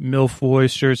 Mille-feuille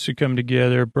starts to come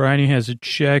together. Bryony has a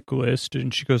checklist,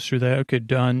 and she goes through that. Okay,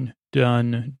 done.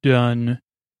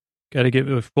 Got to get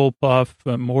a full puff,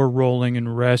 more rolling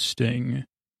and resting.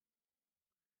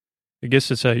 I guess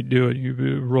that's how you do it.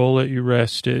 You roll it, you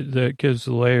rest it. That gives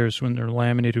the layers when they're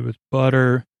laminated with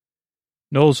butter.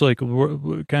 Noel's like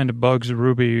kind of bugs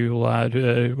Ruby a lot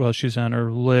while she's on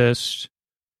her list.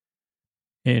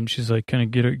 And she's like, kind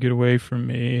of get away from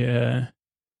me.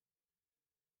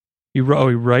 He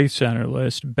writes on her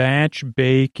list, batch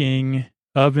baking,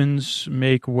 ovens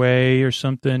make way or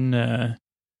something.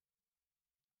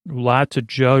 Lot to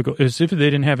juggle, as if they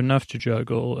didn't have enough to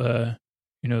juggle.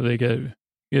 They got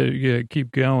to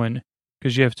keep going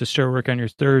because you have to start work on your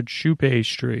third shoe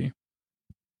pastry.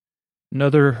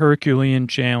 Another Herculean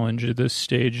challenge at this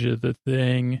stage of the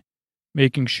thing.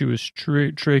 Making shoe is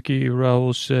tricky,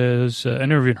 Raul says. I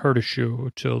never even heard of shoe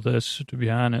till this, to be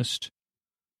honest.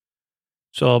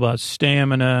 It's all about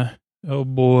stamina. Oh,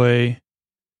 boy.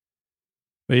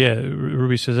 But yeah,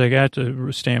 Ruby says, I got the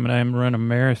stamina. I haven't run a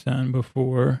marathon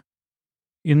before.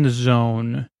 In the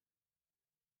zone.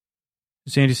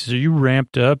 Sandy says, are you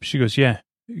ramped up? She goes, yeah.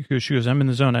 She goes, I'm in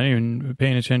the zone. I ain't even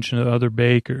paying attention to the other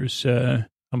bakers.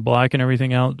 I'm blocking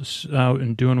everything else out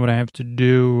and doing what I have to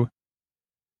do.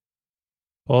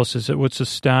 Paul says, what's the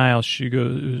style? She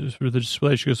goes, for the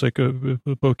display, she goes, like a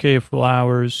bouquet of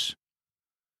flowers.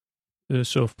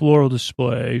 So floral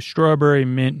display, strawberry,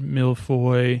 mint,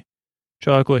 milfoy,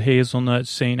 chocolate, hazelnut,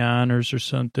 St. Honors or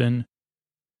something.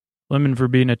 Lemon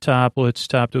verbena toplets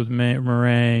topped with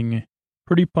meringue.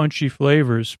 Pretty punchy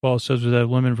flavors, Paul says, with that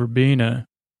lemon verbena.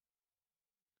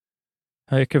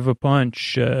 Heck of a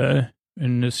punch.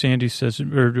 And Sandy says,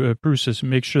 or Bruce says,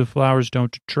 make sure the flowers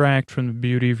don't detract from the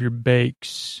beauty of your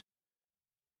bakes.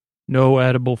 No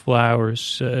edible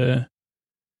flowers.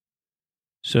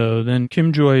 So then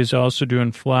Kim Joy is also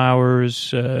doing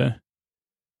flowers.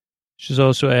 She's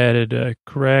also added a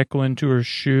crackling to her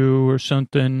shoe or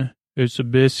something. It's a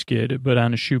biscuit, but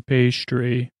on a shoe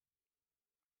pastry.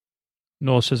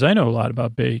 Noel says, I know a lot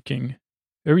about baking.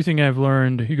 Everything I've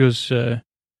learned, he goes, I'm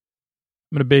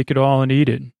going to bake it all and eat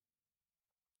it.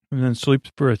 And then sleep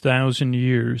for 1,000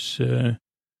 years.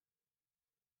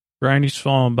 Bryony's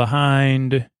falling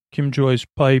behind. Kim Joy's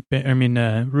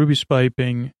piping. Ruby's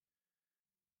piping.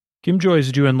 Kim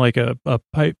Joy's doing like a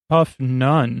pipe puff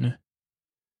nun.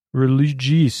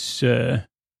 Religieuse.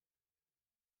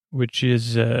 Which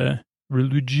is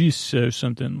religious or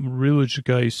something.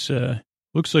 Religious.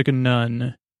 Looks like a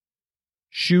nun.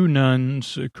 Shoe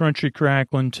nuns. Crunchy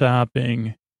crackling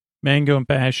topping. Mango and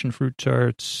passion fruit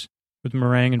tarts with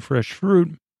meringue and fresh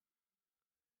fruit,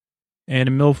 and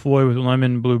a milfoy with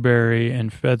lemon, blueberry,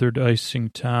 and feathered icing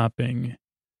topping.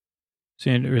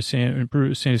 Sandy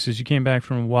says, you came back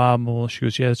from a wobble. She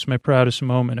goes, yeah, that's my proudest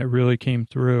moment. I really came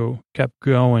through. Kept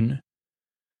going.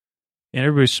 And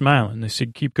everybody's smiling. They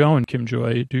said, keep going, Kim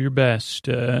Joy. Do your best.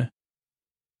 Then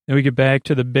we get back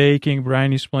to the baking.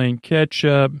 Bryony's playing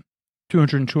catch-up.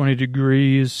 220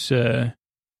 degrees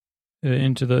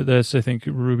into that's, I think,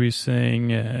 Ruby's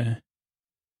thing.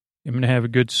 I'm going to have a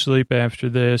good sleep after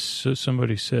this. So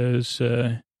somebody says,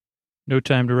 no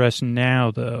time to rest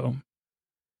now, though.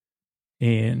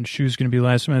 And shoe's going to be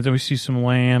last minute. Then we see some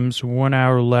lambs. 1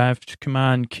 hour left. Come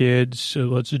on, kids.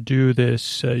 Let's do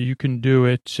this. You can do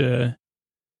it.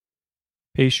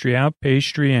 Pastry out,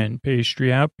 pastry in.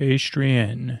 Pastry out, pastry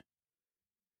in.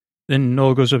 Then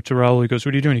Noel goes up to Raul. He goes,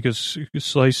 what are you doing? He goes,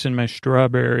 slicing my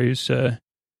strawberries.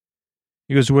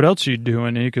 He goes, what else are you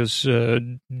doing? And he goes,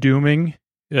 dooming.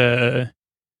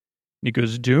 He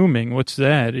goes, dooming? What's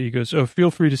that? He goes, oh, feel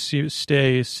free to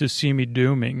stay to see me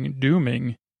dooming.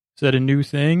 Dooming? Is that a new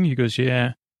thing? He goes,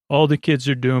 yeah. All the kids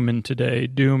are dooming today.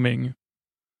 Dooming.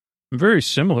 Very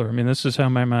similar. I mean, this is how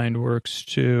my mind works,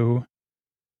 too.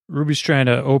 Ruby's trying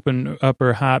to open up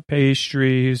her hot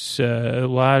pastries. A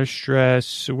lot of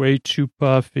stress. Way too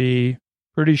puffy.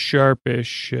 Pretty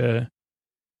sharpish.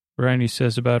 Bryony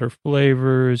says about her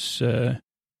flavors.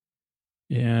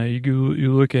 Yeah,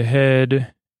 you look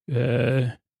ahead.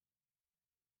 You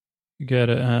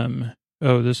gotta,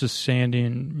 this is Sandy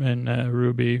and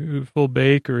Ruby. Full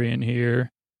bakery in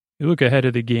here. You look ahead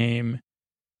of the game.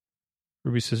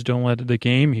 Ruby says, don't let the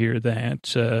game hear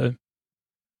that.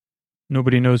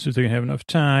 Nobody knows if they're going to have enough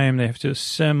time. They have to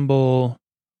assemble.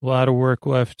 A lot of work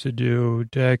left to do.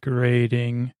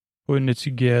 Decorating. Putting it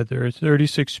together.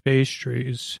 36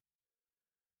 pastries.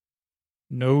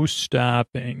 No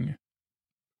stopping.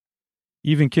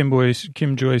 Even Kim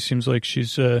Joy seems like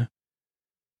she's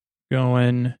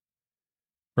going.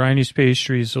 Bryony's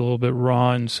pastry is a little bit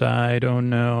raw inside. Oh,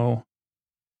 no.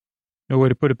 No way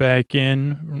to put it back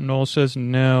in. Noel says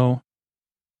no.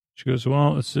 She goes,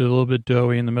 well, it's a little bit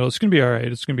doughy in the middle. It's going to be all right.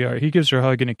 It's going to be all right. He gives her a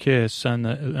hug and a kiss on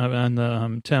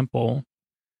the temple.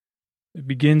 It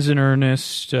begins in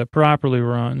earnest, properly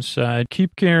raw inside.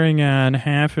 Keep carrying on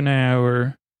half an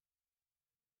hour.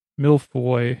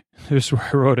 Milfoy. This is where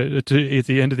I wrote it at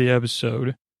the end of the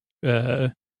episode.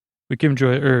 But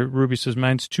Ruby says,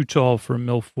 mine's too tall for a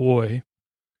milfoy.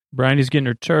 Bryony's getting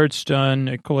her tarts done.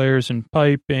 Eclairs and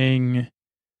piping.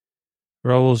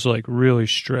 Raul's like really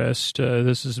stressed.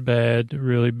 This is bad,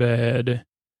 really bad.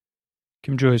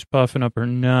 Kim Joy's puffing up her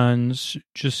nuns.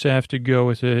 Just have to go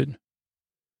with it.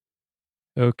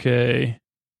 Okay.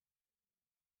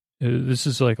 This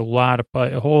is like a lot of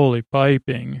holy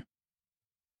piping.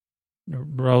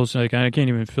 Raul's like, I can't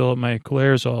even fill up my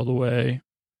eclairs all the way.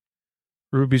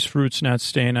 Ruby's fruit's not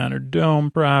staying on her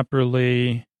dome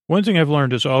properly. One thing I've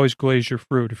learned is always glaze your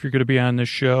fruit. If you're going to be on this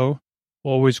show,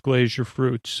 always glaze your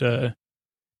fruits. And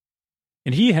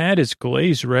he had his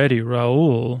glaze ready,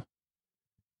 Raul.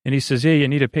 And he says, hey, you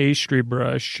need a pastry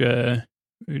brush.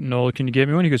 Noel, can you get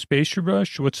me one? He goes, pastry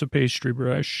brush? What's a pastry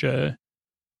brush? Let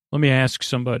me ask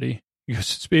somebody. He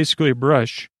goes, it's basically a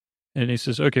brush. And he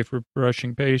says, okay, for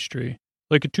brushing pastry.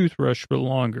 Like a toothbrush, but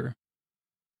longer.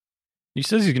 He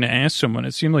says he's going to ask someone.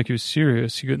 It seemed like he was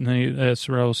serious. And then he asks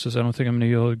Raul, says, I don't think I'm going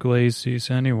to be able to glaze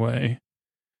these anyway.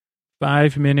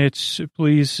 5 minutes,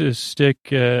 please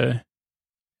stick. And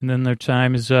then their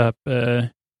time is up.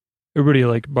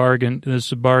 Everybody bargain. This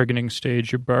is a bargaining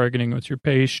stage. You're bargaining with your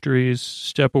pastries.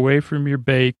 Step away from your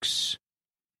bakes.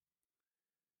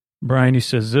 Bryony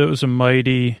says it was a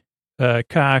mighty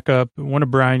cock up. One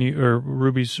of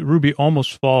Ruby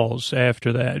almost falls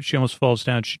after that. She almost falls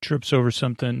down. She trips over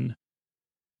something.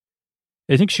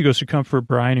 I think she goes to comfort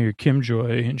Bryony or Kim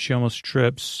Joy, and she almost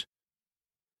trips.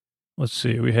 Let's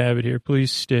see. We have it here.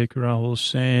 Please stick. Raul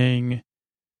saying,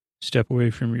 step away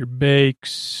from your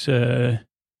bakes. Oh,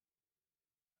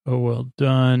 well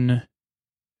done.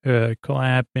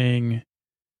 Clapping,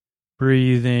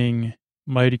 breathing,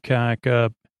 mighty cock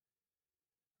up.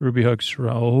 Ruby hugs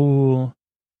Raul.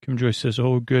 Kim Joy says,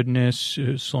 oh, goodness,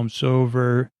 slumps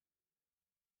over.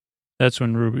 That's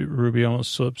when Ruby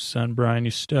almost slips on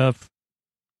Bryony's stuff.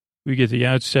 We get the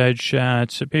outside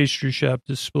shots, the pastry shop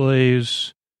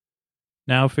displays.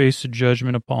 Now face the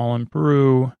judgment of Paul and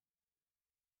Prue.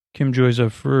 Kim Joy's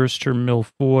up first, her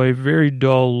mille-feuille, very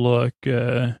dull look,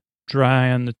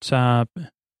 dry on the top.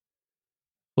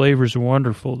 Flavor's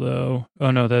wonderful, though. Oh,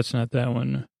 no, that's not that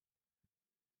one.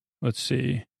 Let's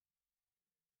see.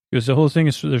 Because the whole thing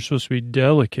is, they're supposed to be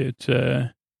delicate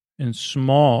and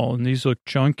small, and these look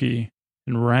chunky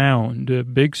and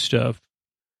round, big stuff.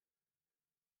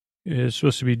 It's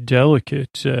supposed to be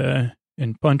delicate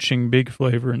and punching big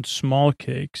flavor in small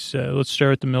cakes. Let's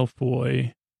start with the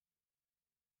mille-feuille.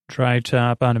 Dry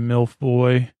top on a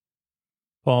mille-feuille.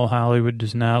 Paul Hollywood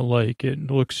does not like it. It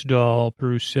looks dull,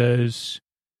 Prue says.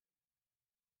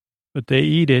 But they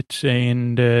eat it,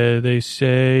 and they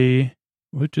say,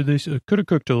 what do they say? Could have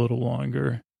cooked a little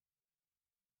longer.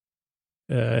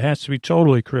 It has to be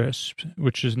totally crisp,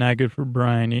 which is not good for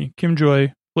Bryony. Kim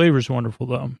Joy, flavor's wonderful,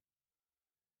 though.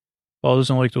 Paul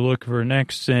doesn't like the look of her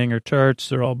next thing. Her tarts,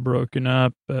 they're all broken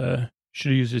up.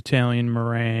 Should use Italian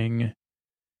meringue.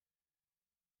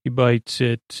 He bites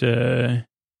it.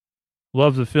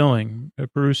 Love the filling.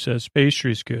 Bruce says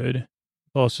pastry's good.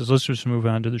 Paul says, let's just move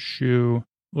on to the shoe.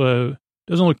 Well,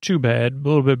 doesn't look too bad. A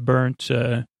little bit burnt.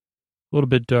 A little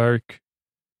bit dark.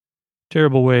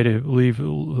 Terrible way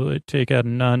to take out a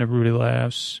nun. Everybody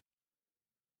laughs.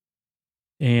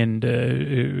 And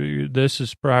this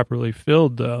is properly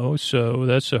filled, though, so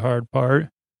that's the hard part.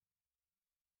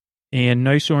 And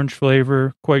nice orange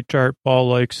flavor, quite tart. Paul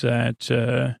likes that.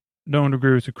 Don't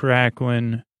agree with the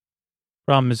crackling.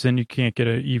 Problem is then you can't get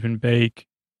an even bake.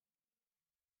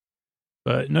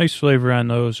 But nice flavor on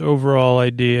those. Overall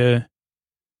idea,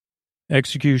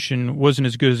 execution wasn't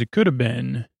as good as it could have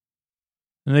been.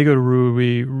 And they go to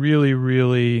Ruby, really,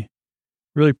 really,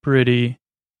 really pretty.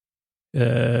 We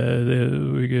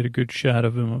get a good shot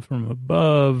of him from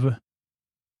above.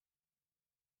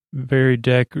 Very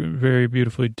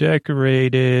beautifully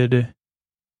decorated.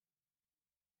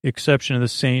 Exception of the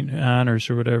Saint Honors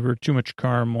or whatever. Too much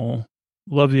caramel.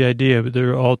 Love the idea, but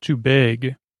they're all too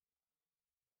big.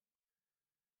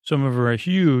 Some of them are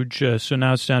huge, so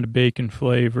now it's down to bacon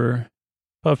flavor.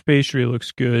 Puff pastry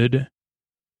looks good.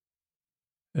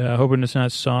 Hoping it's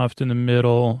not soft in the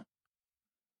middle.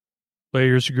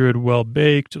 Layers are good, well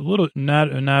baked. A little,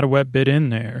 not a wet bit in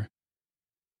there.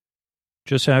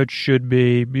 Just how it should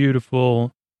be.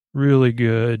 Beautiful. Really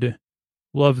good.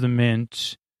 Love the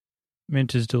mint.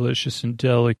 Mint is delicious and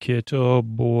delicate. Oh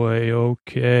boy.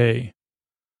 Okay.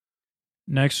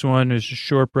 Next one is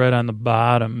shortbread on the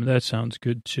bottom. That sounds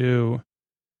good too.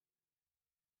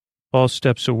 Paul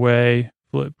steps away.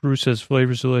 Bruce says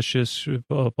flavor's delicious.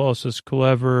 Paul says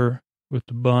clever with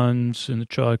the buns and the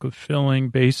chocolate filling.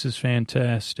 Base is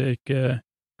fantastic.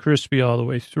 Crispy all the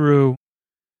way through.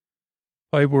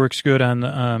 Pipe works good on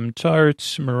the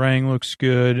tarts. Meringue looks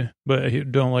good, but I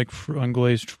don't like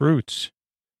unglazed fruits.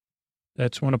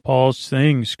 That's one of Paul's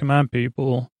things. Come on,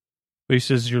 people. But he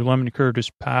says your lemon curd is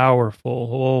powerful.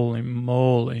 Holy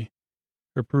moly.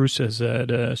 Or Bruce says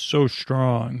that. So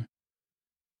strong.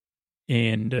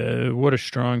 And what a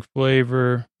strong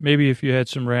flavor. Maybe if you had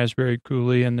some raspberry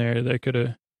coulis in there, that could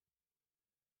have.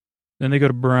 Then they go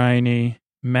to briny.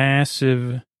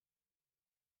 Massive,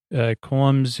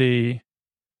 clumsy,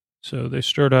 So they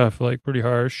start off like pretty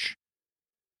harsh.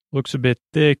 Looks a bit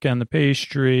thick on the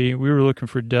pastry. We were looking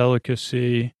for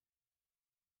delicacy.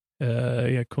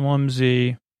 Yeah,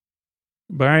 clumsy.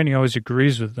 Bryony always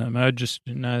agrees with them. I just,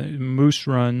 Moose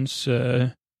runs.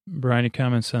 Bryony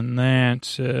comments on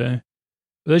that.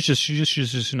 That's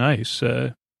just nice.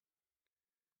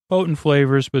 Potent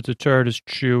flavors, but the tart is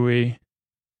chewy.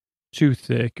 Too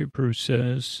thick, Bruce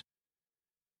says.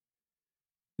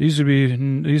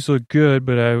 These look good,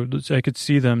 but I could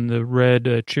see them, the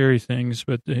red cherry things.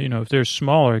 But if they're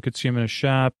smaller, I could see them in a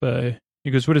shop. He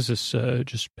goes, "What is this?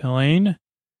 Just plain?" And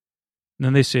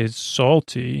then they say it's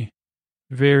salty,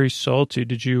 very salty.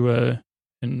 Did you?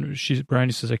 And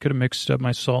Bryony says, "I could have mixed up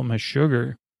my salt and my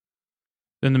sugar."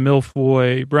 Then the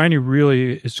milfoy. Bryony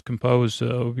really is composed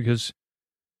though, because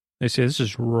they say this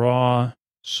is raw,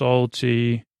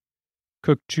 salty,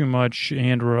 cooked too much,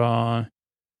 and raw.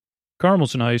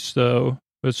 Caramel's nice, though,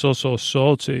 but it's also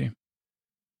salty.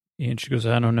 And she goes,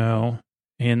 "I don't know."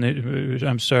 And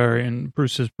I'm sorry. And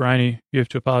Bruce says, "Bryony, you have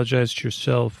to apologize to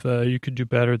yourself. You could do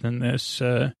better than this.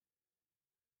 Probably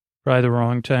the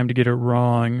wrong time to get it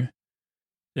wrong."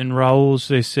 Then Raoul's,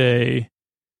 they say,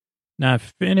 "Not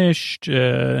finished.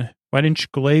 Why didn't you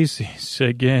glaze these?"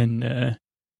 Again,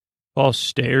 Paul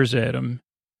stares at him.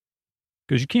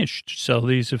 Because you can't sell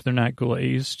these if they're not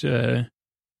glazed.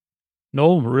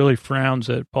 Noel really frowns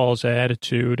at Paul's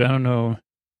attitude. I don't know.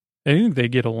 I think they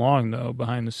get along though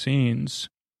behind the scenes.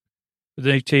 But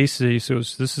they taste these, so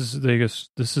this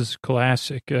is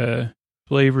classic.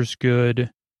 Flavor's good.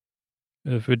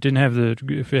 If it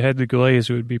had the glaze,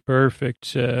 it would be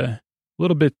perfect. A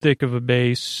little bit thick of a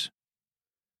base.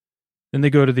 Then they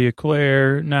go to the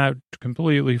eclair, not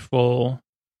completely full.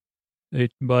 They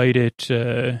bite it.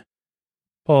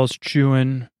 Paul's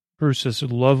chewing. Bruce has a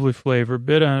lovely flavor, a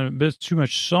bit too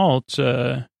much salt,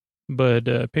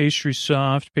 but pastry's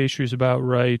soft. Pastry's about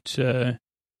right.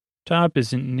 Top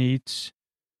isn't neat.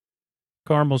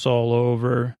 Caramel's all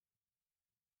over.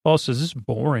 Paul says, "This is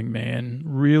boring, man.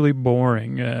 Really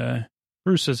boring."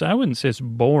 Bruce says, "I wouldn't say it's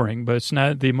boring, but it's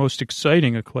not the most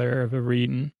exciting eclair I've ever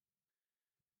eaten."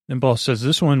 Then Paul says,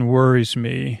 "This one worries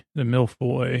me, the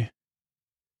milfoy."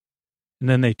 And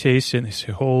then they taste it and they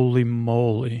say, "Holy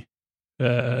moly.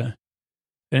 I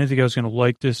didn't think I was going to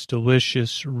like this.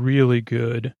 Delicious, really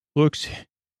good. Looks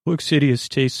hideous,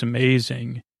 tastes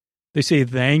amazing." They say,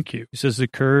 "Thank you." He says, "The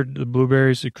curd, the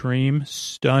blueberries, the cream,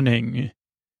 stunning.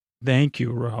 Thank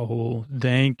you, Raoul.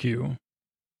 Thank you."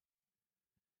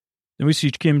 Then we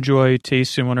see Kim Joy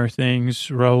tasting one of our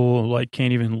things. Raoul,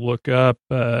 can't even look up.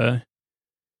 Then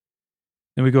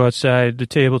we go outside, the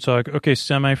table talk. "Okay,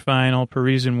 semifinal,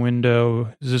 Parisian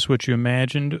window. Is this what you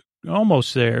imagined?"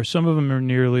 Almost there. Some of them are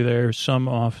nearly there, some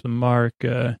off the mark.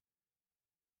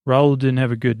 Raoul didn't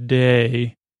have a good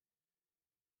day.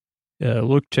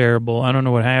 Looked terrible. I don't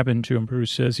know what happened to him,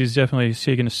 Bruce says. He's definitely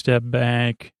taken a step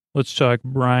back. Let's talk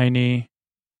Bryony.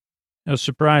 I was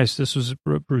surprised.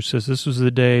 Bruce says, this was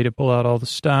the day to pull out all the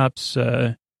stops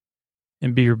and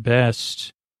be your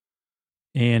best.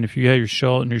 And if you got your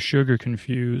salt and your sugar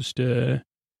confused, and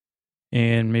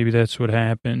maybe that's what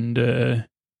happened.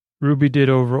 Ruby did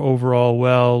overall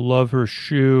well. Love her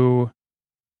shoe.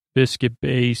 Biscuit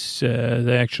base.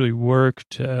 They actually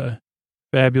worked.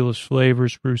 Fabulous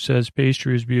flavors, Bruce says.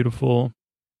 Pastry is beautiful.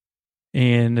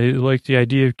 And they liked the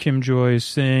idea of Kim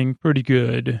Joy's thing. Pretty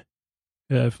good.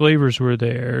 Flavors were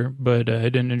there, but I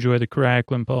didn't enjoy the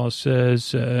crackling, Paul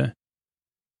says.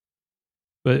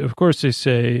 But of course they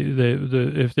say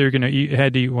if they're going to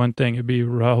had to eat one thing, it'd be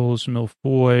Raoul's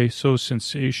milfoy. So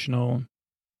sensational.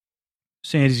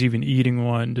 Sandy's even eating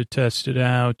one to test it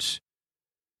out.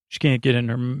 She can't get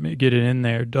it in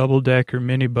there. Double-decker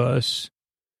minibus.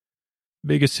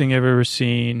 Biggest thing I've ever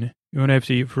seen. You won't have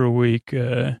to eat for a week.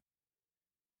 Then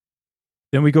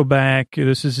we go back.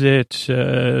 This is it.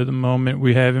 The moment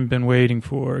we haven't been waiting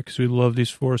for because we love these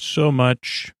four so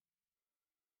much.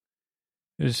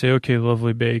 They say, "Okay,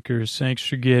 lovely bakers, thanks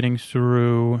for getting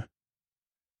through."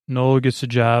 Noel gets a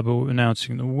job of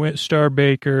announcing the star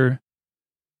baker.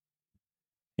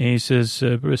 And he says,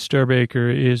 "Star baker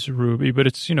is Ruby," but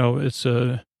it's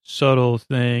a subtle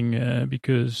thing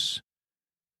because,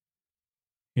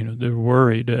 they're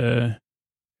worried.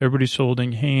 Everybody's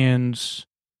holding hands.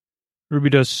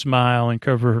 Ruby does smile and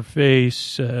cover her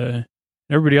face.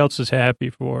 Everybody else is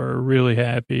happy for her, really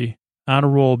happy. On a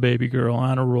roll, baby girl,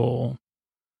 on a roll.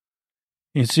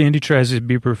 And Sandy tries to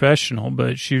be professional,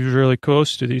 but she's really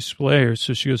close to these players.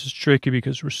 So she goes, "It's tricky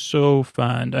because we're so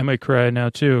fond." I might cry now,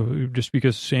 too, just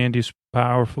because Sandy's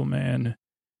powerful, man.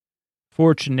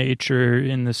 Fortune nature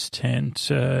in this tent.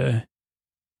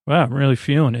 Wow, I'm really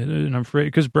feeling it. And I'm afraid,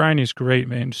 because Bryony's great,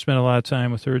 man. Spent a lot of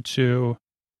time with her too.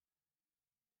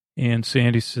 And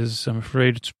Sandy says, I'm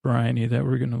afraid it's Bryony that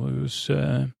we're going to lose.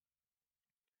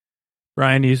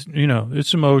 Bryony's,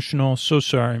 it's emotional. So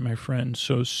sorry, my friend.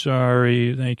 So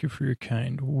sorry. Thank you for your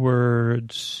kind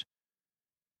words.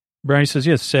 Bryony says,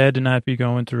 yes, sad to not be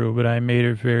going through, but I made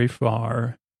it very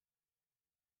far.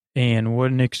 And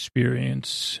what an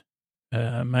experience.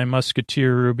 My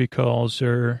musketeer, Ruby, calls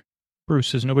her. Bruce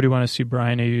says, nobody want to see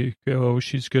Bryony go.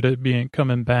 She's good at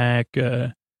coming back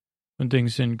when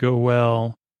things didn't go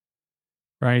well.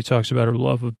 Bryony talks about her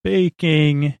love of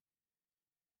baking.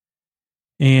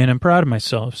 And I'm proud of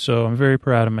myself. So I'm very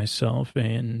proud of myself.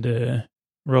 And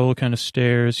Raul kind of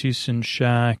stares. He's in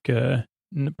shock. The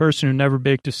person who never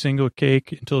baked a single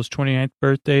cake until his 29th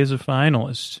birthday is a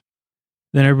finalist.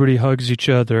 Then everybody hugs each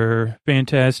other.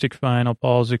 Fantastic final.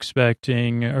 Paul's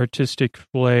expecting artistic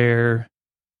flair.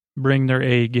 Bring their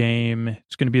A game.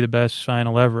 It's going to be the best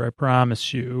final ever. I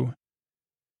promise you.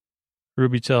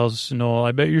 Ruby tells Noel,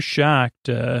 I bet you're shocked.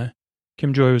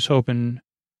 Kim Joy was hoping.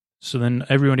 So then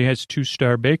everybody has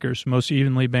 2-star bakers. Most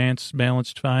evenly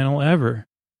balanced final ever.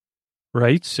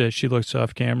 Right? Says she looks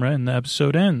off camera and the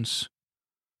episode ends.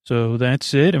 So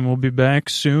that's it. And we'll be back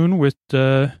soon with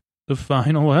the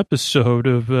final episode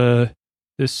of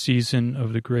this season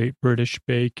of the Great British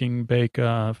Baking Bake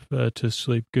Off. To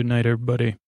sleep. Good night, everybody.